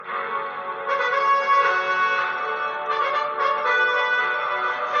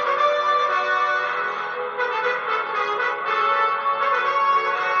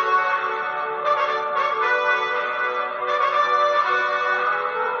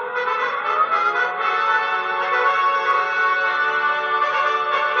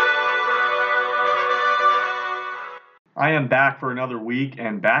I am back for another week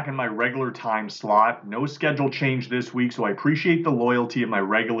and back in my regular time slot. No schedule change this week, so I appreciate the loyalty of my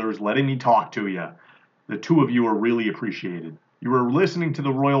regulars letting me talk to you. The two of you are really appreciated. You are listening to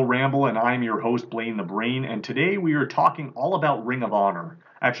the Royal Ramble, and I'm your host, Blaine the Brain, and today we are talking all about Ring of Honor.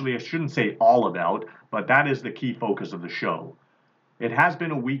 Actually, I shouldn't say all about, but that is the key focus of the show. It has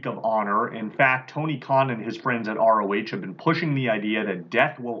been a week of honor. In fact, Tony Khan and his friends at ROH have been pushing the idea that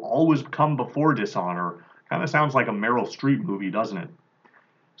death will always come before dishonor. Kind of sounds like a Meryl Streep movie, doesn't it?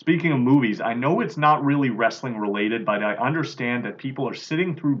 Speaking of movies, I know it's not really wrestling related, but I understand that people are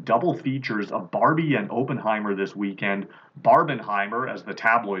sitting through double features of Barbie and Oppenheimer this weekend. Barbenheimer, as the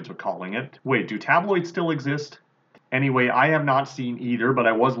tabloids are calling it. Wait, do tabloids still exist? Anyway, I have not seen either, but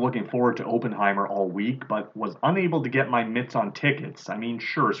I was looking forward to Oppenheimer all week, but was unable to get my mitts on tickets. I mean,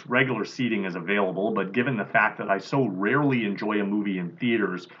 sure, regular seating is available, but given the fact that I so rarely enjoy a movie in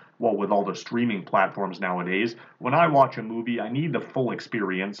theaters, well, with all the streaming platforms nowadays, when I watch a movie, I need the full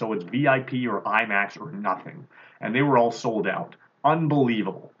experience, so it's VIP or IMAX or nothing. And they were all sold out.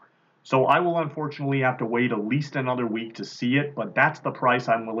 Unbelievable. So I will unfortunately have to wait at least another week to see it, but that's the price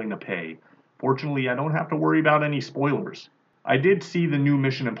I'm willing to pay. Fortunately, I don't have to worry about any spoilers. I did see the new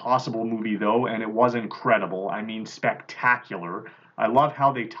Mission Impossible movie though, and it was incredible. I mean, spectacular. I love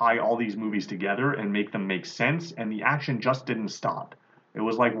how they tie all these movies together and make them make sense, and the action just didn't stop. It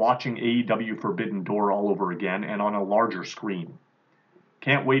was like watching AEW Forbidden Door all over again and on a larger screen.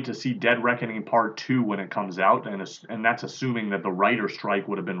 Can't wait to see Dead Reckoning Part 2 when it comes out, and that's assuming that the writer's strike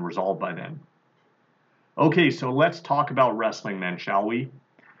would have been resolved by then. Okay, so let's talk about wrestling then, shall we?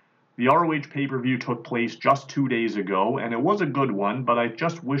 The ROH pay-per-view took place just 2 days ago, and it was a good one, but I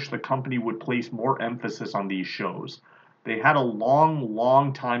just wish the company would place more emphasis on these shows. They had a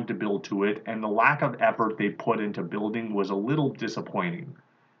long time to build to it, and the lack of effort they put into building was a little disappointing.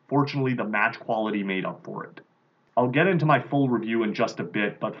 Fortunately, the match quality made up for it. I'll get into my full review in just a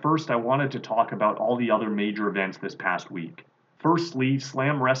bit, but first I wanted to talk about all the other major events this past week. Firstly,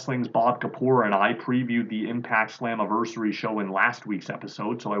 Slam Wrestling's Bob Kapoor and I previewed the Impact Slammiversary show in last week's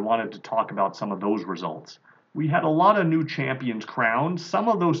episode, so I wanted to talk about some of those results. We had a lot of new champions crowned. Some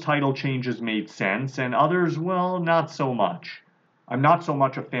of those title changes made sense, and others, well, not so much. I'm not so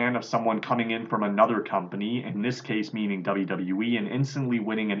much a fan of someone coming in from another company, in this case meaning WWE, and instantly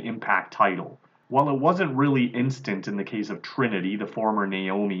winning an Impact title. While it wasn't really instant in the case of Trinity, the former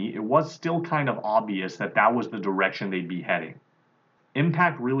Naomi, it was still kind of obvious that that was the direction they'd be heading.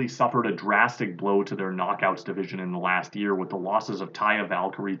 Impact really suffered a drastic blow to their Knockouts division in the last year with the losses of Taya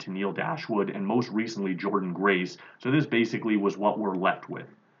Valkyrie to Neil Dashwood and most recently Jordynne Grace, so this basically was what we're left with.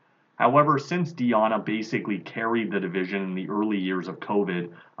 However, since Deonna basically carried the division in the early years of COVID,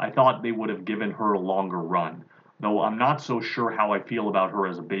 I thought they would have given her a longer run, though I'm not so sure how I feel about her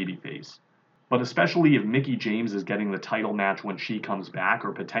as a babyface. But especially if Mickie James is getting the title match when she comes back,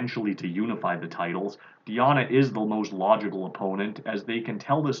 or potentially to unify the titles, Deonna is the most logical opponent, as they can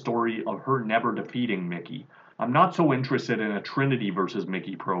tell the story of her never defeating Mickie. I'm not so interested in a Trinity versus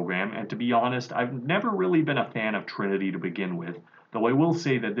Mickie program, and to be honest, I've never really been a fan of Trinity to begin with, though I will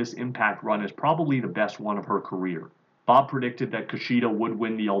say that this Impact run is probably the best one of her career. Bob predicted that Kushida would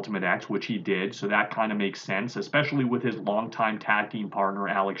win the Ultimate X, which he did, so that kind of makes sense, especially with his longtime tag team partner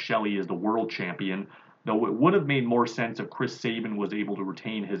Alex Shelley as the world champion, though it would have made more sense if Chris Sabin was able to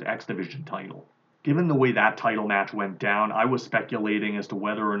retain his X Division title. Given the way that title match went down, I was speculating as to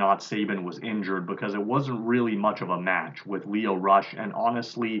whether or not Sabin was injured because it wasn't really much of a match with Lio Rush, and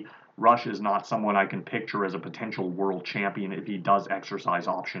honestly, Rush is not someone I can picture as a potential world champion if he does exercise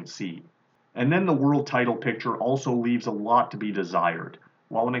option C. And then the world title picture also leaves a lot to be desired.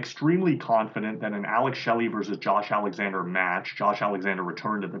 While I'm extremely confident that an Alex Shelley versus Josh Alexander match, Josh Alexander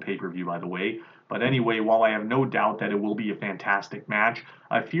returned at the pay-per-view by the way, but anyway, while I have no doubt that it will be a fantastic match,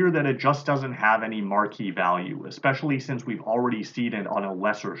 I fear that it just doesn't have any marquee value, especially since we've already seen it on a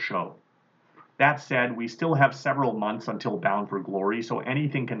lesser show. That said, we still have several months until Bound for Glory, so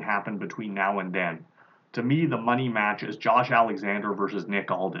anything can happen between now and then. To me, the money match is Josh Alexander versus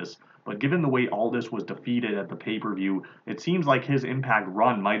Nick Aldis, but given the way Aldis was defeated at the pay-per-view, it seems like his Impact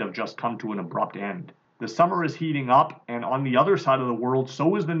run might have just come to an abrupt end. The summer is heating up, and on the other side of the world,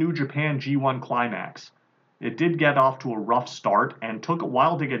 so is the New Japan G1 Climax. It did get off to a rough start, and took a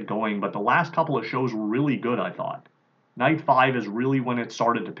while to get going, but the last couple of shows were really good, I thought. Night 5 is really when it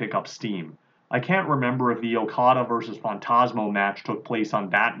started to pick up steam. I can't remember if the Okada versus Phantasmo match took place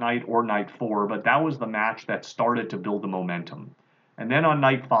on that night or night 4, but that was the match that started to build the momentum. And then on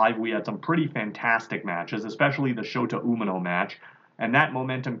night 5, we had some pretty fantastic matches, especially the Shota Umino match, and that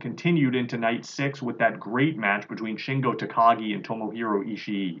momentum continued into night 6 with that great match between Shingo Takagi and Tomohiro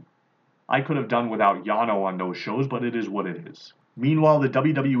Ishii. I could have done without Yano on those shows, but it is what it is. Meanwhile, the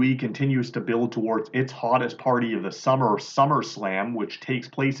WWE continues to build towards its hottest party of the summer, SummerSlam, which takes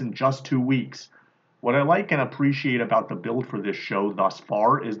place in just 2 weeks. What I like and appreciate about the build for this show thus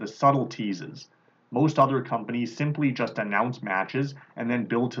far is the subtle teases. Most other companies simply just announce matches and then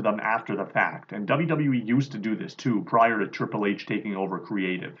build to them after the fact, and WWE used to do this too prior to Triple H taking over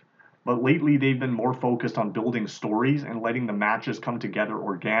creative. But lately they've been more focused on building stories and letting the matches come together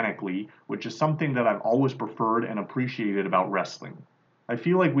organically, which is something that I've always preferred and appreciated about wrestling. I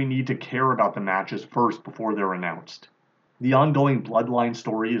feel like we need to care about the matches first before they're announced. The ongoing Bloodline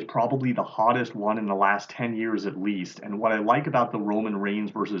story is probably the hottest one in the last 10 years at least, and what I like about the Roman Reigns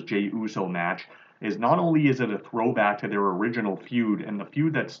versus Jey Uso match is not only is it a throwback to their original feud and the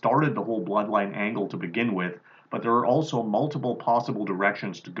feud that started the whole Bloodline angle to begin with, but there are also multiple possible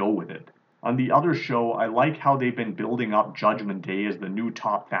directions to go with it. On the other show, I like how they've been building up Judgment Day as the new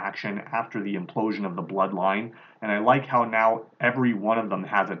top faction after the implosion of the Bloodline, and I like how now every one of them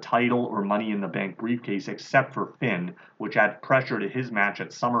has a title or Money in the Bank briefcase except for Finn, which adds pressure to his match at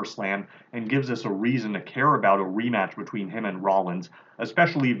SummerSlam and gives us a reason to care about a rematch between him and Rollins,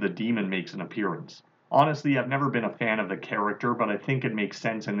 especially if the Demon makes an appearance. Honestly, I've never been a fan of the character, but I think it makes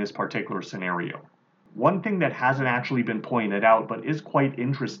sense in this particular scenario. One thing that hasn't actually been pointed out but is quite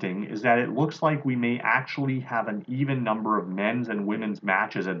interesting is that it looks like we may actually have an even number of men's and women's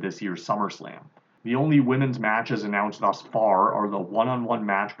matches at this year's SummerSlam. The only women's matches announced thus far are the one-on-one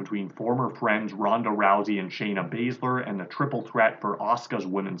match between former friends Ronda Rousey and Shayna Baszler and the triple threat for Asuka's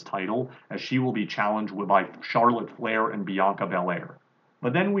women's title, as she will be challenged by Charlotte Flair and Bianca Belair.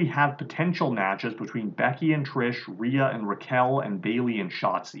 But then we have potential matches between Becky and Trish, Rhea and Raquel, and Bayley and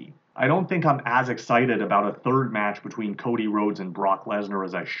Shotzi. I don't think I'm as excited about a third match between Cody Rhodes and Brock Lesnar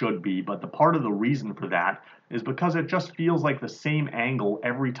as I should be, but the part of the reason for that is because it just feels like the same angle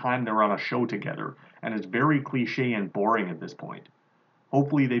every time they're on a show together, and it's very cliche and boring at this point.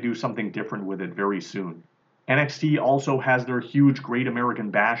 Hopefully they do something different with it very soon. NXT also has their huge Great American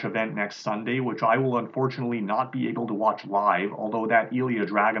Bash event next Sunday, which I will unfortunately not be able to watch live, although that Ilya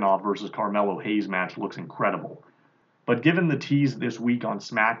Dragunov versus Carmelo Hayes match looks incredible. But given the tease this week on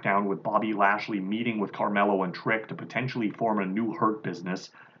SmackDown with Bobby Lashley meeting with Carmelo and Trick to potentially form a new Hurt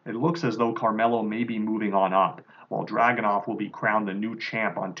Business, it looks as though Carmelo may be moving on up, while Dragunov will be crowned the new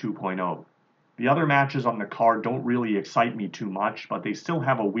champ on 2.0. The other matches on the card don't really excite me too much, but they still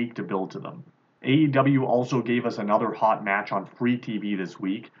have a week to build to them. AEW also gave us another hot match on free TV this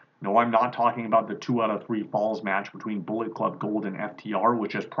week. No, I'm not talking about the 2 out of 3 falls match between Bullet Club Gold and FTR,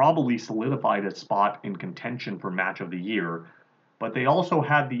 which has probably solidified its spot in contention for match of the year. But they also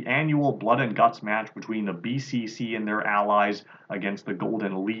had the annual Blood and Guts match between the BCC and their allies against the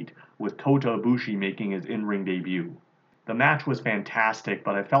Golden Elite, with Kota Ibushi making his in-ring debut. The match was fantastic,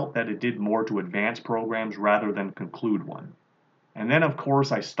 but I felt that it did more to advance programs rather than conclude one. And then, of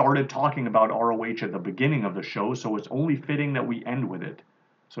course, I started talking about ROH at the beginning of the show, so it's only fitting that we end with it.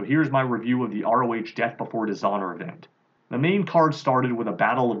 So here's my review of the ROH Death Before Dishonor event. The main card started with a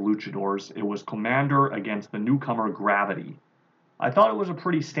battle of luchadors. It was Commander against the newcomer Gravity. I thought it was a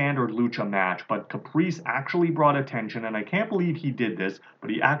pretty standard lucha match, but Caprice actually brought attention, and I can't believe he did this, but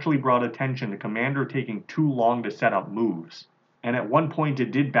he actually brought attention to Commander taking too long to set up moves. And at one point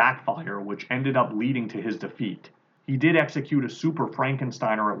it did backfire, which ended up leading to his defeat. He did execute a Super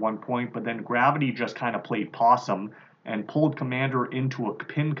Frankensteiner at one point, but then Gravity just kind of played possum and pulled Commander into a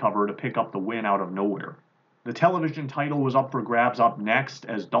pin cover to pick up the win out of nowhere. The television title was up for grabs up next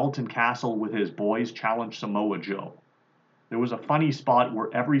as Dalton Castle with his boys challenged Samoa Joe. There was a funny spot where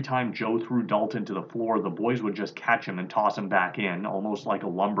every time Joe threw Dalton to the floor, the boys would just catch him and toss him back in, almost like a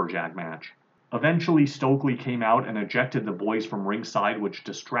lumberjack match. Eventually, Stokely came out and ejected the boys from ringside, which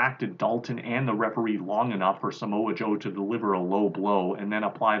distracted Dalton and the referee long enough for Samoa Joe to deliver a low blow and then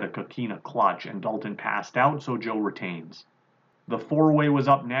apply the Coquina clutch, and Dalton passed out, so Joe retains. The four-way was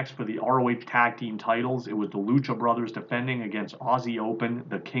up next for the ROH Tag Team titles. It was the Lucha Brothers defending against Aussie Open,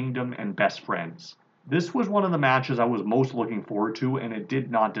 The Kingdom, and Best Friends. This was one of the matches I was most looking forward to, and it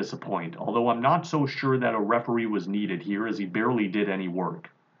did not disappoint, although I'm not so sure that a referee was needed here, as he barely did any work.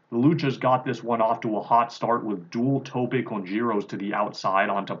 The Luchas got this one off to a hot start with dual tope con giros to the outside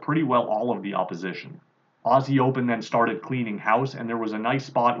onto pretty well all of the opposition. Aussie Open then started cleaning house, and there was a nice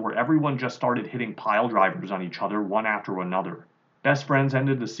spot where everyone just started hitting pile drivers on each other one after another. Best Friends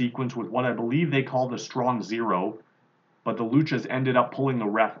ended the sequence with what I believe they call the Strong Zero, but the Luchas ended up pulling the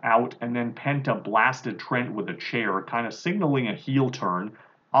ref out, and then Penta blasted Trent with a chair, kind of signaling a heel turn.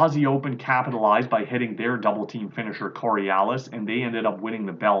 Aussie Open capitalized by hitting their double-team finisher Coriolis, and they ended up winning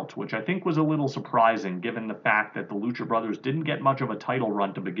the belt, which I think was a little surprising given the fact that the Lucha Brothers didn't get much of a title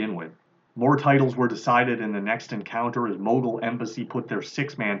run to begin with. More titles were decided in the next encounter as Mogul Embassy put their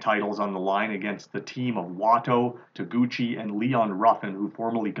six-man titles on the line against the team of Wato, Taguchi, and Leon Ruffin, who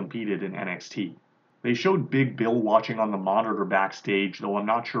formerly competed in NXT. They showed Big Bill watching on the monitor backstage, though I'm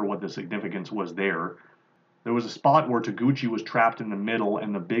not sure what the significance was there. There was a spot where Taguchi was trapped in the middle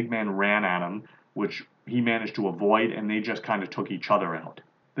and the big man ran at him, which he managed to avoid, and they just kind of took each other out.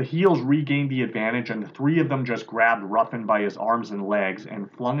 The heels regained the advantage, and the three of them just grabbed Ruffin by his arms and legs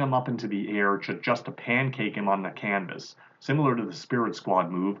and flung him up into the air just to pancake him on the canvas, similar to the Spirit Squad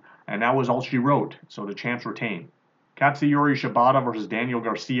move, and that was all she wrote, so the champs retained. Katsuyori Shibata versus Daniel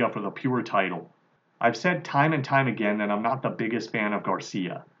Garcia for the Pure title. I've said time and time again that I'm not the biggest fan of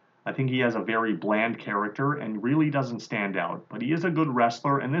Garcia. I think he has a very bland character and really doesn't stand out, but he is a good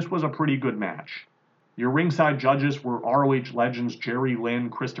wrestler, and this was a pretty good match. Your ringside judges were ROH legends Jerry Lynn,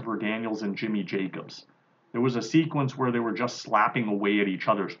 Christopher Daniels, and Jimmy Jacobs. There was a sequence where they were just slapping away at each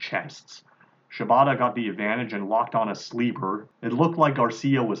other's chests. Shibata got the advantage and locked on a sleeper. It looked like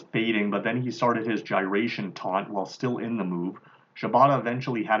Garcia was fading, but then he started his gyration taunt while still in the move. Shibata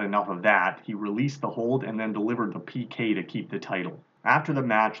eventually had enough of that. He released the hold and then delivered the PK to keep the title. After the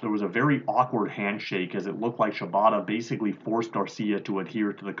match, there was a very awkward handshake as it looked like Shibata basically forced Garcia to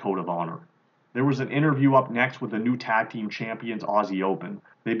adhere to the code of honor. There was an interview up next with the new tag team champions Aussie Open.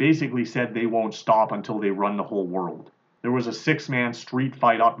 They basically said they won't stop until they run the whole world. There was a six-man street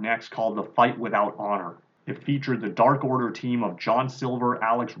fight up next called the Fight Without Honor. It featured the Dark Order team of John Silver,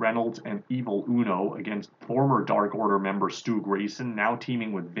 Alex Reynolds, and Evil Uno against former Dark Order member Stu Grayson, now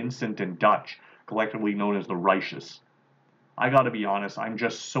teaming with Vincent and Dutch, collectively known as the Righteous. I gotta be honest, I'm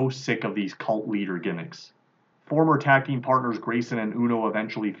just so sick of these cult leader gimmicks. Former tag team partners Grayson and Uno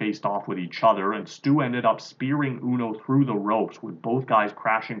eventually faced off with each other, and Stu ended up spearing Uno through the ropes with both guys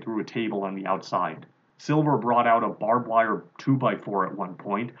crashing through a table on the outside. Silver brought out a barbed wire 2x4 at one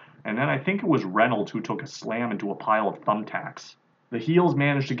point, and then I think it was Reynolds who took a slam into a pile of thumbtacks. The heels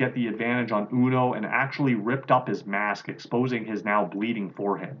managed to get the advantage on Uno and actually ripped up his mask, exposing his now bleeding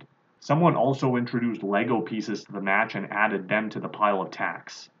forehead. Someone also introduced Lego pieces to the match and added them to the pile of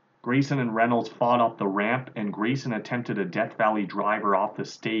tacks. Grayson and Reynolds fought up the ramp, and Grayson attempted a Death Valley driver off the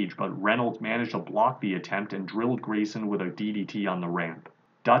stage, but Reynolds managed to block the attempt and drilled Grayson with a DDT on the ramp.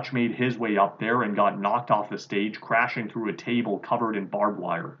 Dutch made his way up there and got knocked off the stage, crashing through a table covered in barbed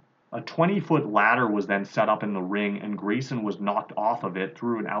wire. A 20-foot ladder was then set up in the ring, and Grayson was knocked off of it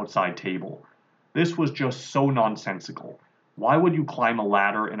through an outside table. This was just so nonsensical. Why would you climb a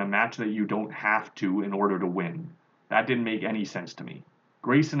ladder in a match that you don't have to in order to win? That didn't make any sense to me.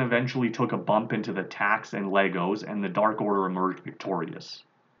 Grayson eventually took a bump into the tacks and Legos, and the Dark Order emerged victorious.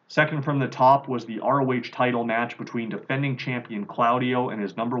 Second from the top was the ROH title match between defending champion Claudio and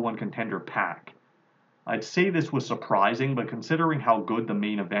his number one contender Pac. I'd say this was surprising, but considering how good the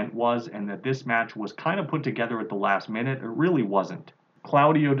main event was and that this match was kind of put together at the last minute, it really wasn't.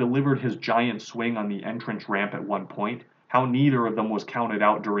 Claudio delivered his giant swing on the entrance ramp at one point. How neither of them was counted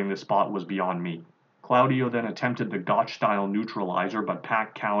out during this spot was beyond me. Claudio then attempted the Gotch-style neutralizer, but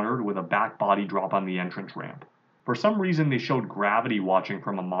Pac countered with a back body drop on the entrance ramp. For some reason, they showed Gravity watching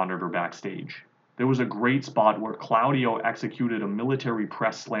from a monitor backstage. There was a great spot where Claudio executed a military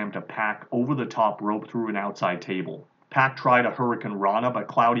press slam to Pac over the top rope through an outside table. Pac tried a Hurricane Rana, but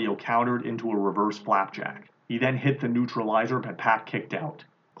Claudio countered into a reverse flapjack. He then hit the neutralizer, but Pac kicked out.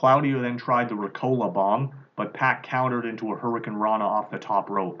 Claudio then tried the Ricola bomb, but Pac countered into a Hurricane Rana off the top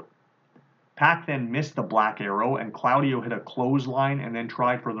rope. Pac then missed the Black Arrow, and Claudio hit a clothesline and then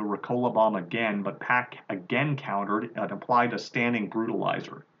tried for the Ricola bomb again, but Pac again countered and applied a standing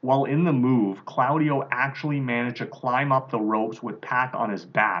brutalizer. While in the move, Claudio actually managed to climb up the ropes with Pac on his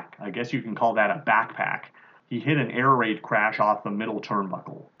back. I guess you can call that a backpack. He hit an air raid crash off the middle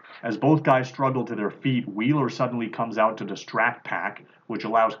turnbuckle. As both guys struggle to their feet, Wheeler suddenly comes out to distract Pac, which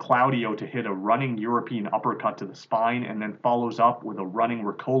allows Claudio to hit a running European uppercut to the spine and then follows up with a running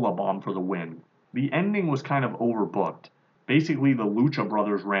Ricola bomb for the win. The ending was kind of overbooked. Basically, the Lucha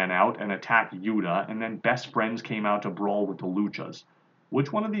brothers ran out and attacked Yuta, and then Best Friends came out to brawl with the Luchas.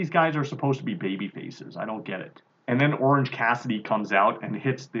 Which one of these guys are supposed to be babyfaces? I don't get it. And then Orange Cassidy comes out and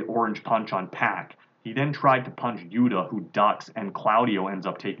hits the orange punch on Pac. He then tried to punch Yuta, who ducks, and Claudio ends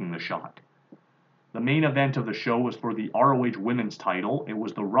up taking the shot. The main event of the show was for the ROH Women's title. It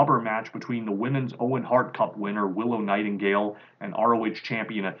was the rubber match between the Women's Owen Hart Cup winner Willow Nightingale and ROH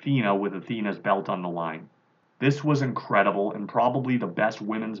champion Athena, with Athena's belt on the line. This was incredible and probably the best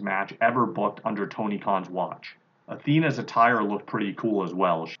women's match ever booked under Tony Khan's watch. Athena's attire looked pretty cool as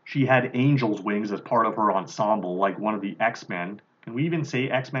well. She had angel's wings as part of her ensemble, like one of the X-Men. Can we even say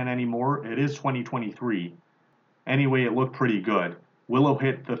X-Men anymore? It is 2023. Anyway, it looked pretty good. Willow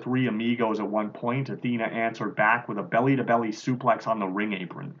hit the three amigos at one point. Athena answered back with a belly-to-belly suplex on the ring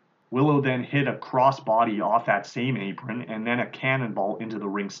apron. Willow then hit a crossbody off that same apron and then a cannonball into the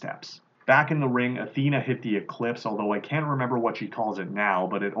ring steps. Back in the ring, Athena hit the Eclipse, although I can't remember what she calls it now,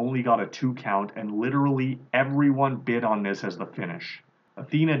 but it only got a 2 count, and literally everyone bid on this as the finish.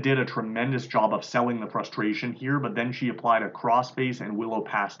 Athena did a tremendous job of selling the frustration here, but then she applied a crossface and Willow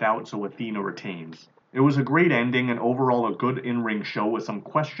passed out, so Athena retains. It was a great ending and overall a good in-ring show with some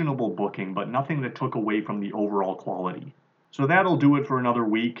questionable booking, but nothing that took away from the overall quality. So that'll do it for another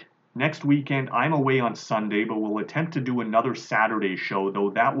week. Next weekend, I'm away on Sunday, but we'll attempt to do another Saturday show, though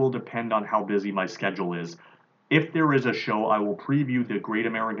that will depend on how busy my schedule is. If there is a show, I will preview the Great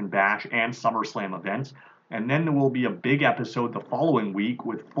American Bash and SummerSlam events, and then there will be a big episode the following week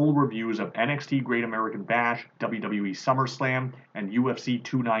with full reviews of NXT Great American Bash, WWE SummerSlam, and UFC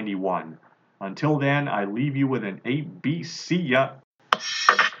 291. Until then, I leave you with an 8B. See ya!